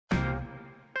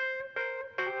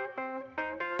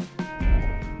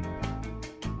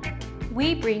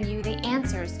we bring you the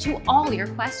answers to all your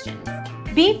questions.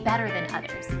 Be better than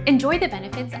others. Enjoy the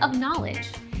benefits of knowledge.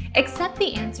 Accept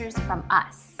the answers from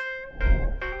us.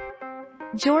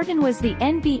 Jordan was the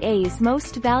NBA's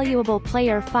most valuable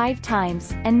player 5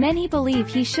 times, and many believe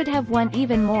he should have won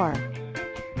even more.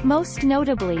 Most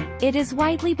notably, it is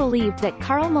widely believed that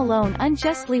Karl Malone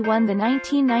unjustly won the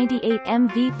 1998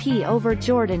 MVP over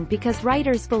Jordan because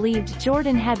writers believed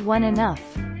Jordan had won enough.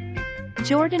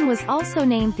 Jordan was also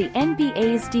named the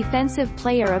NBA's Defensive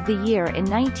Player of the Year in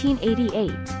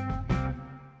 1988.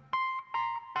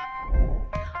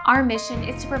 Our mission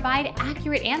is to provide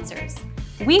accurate answers.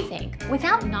 We think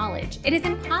without knowledge, it is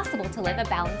impossible to live a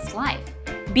balanced life.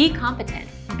 Be competent,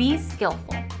 be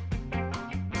skillful.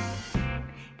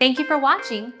 Thank you for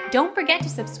watching. Don't forget to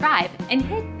subscribe and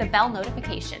hit the bell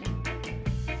notification.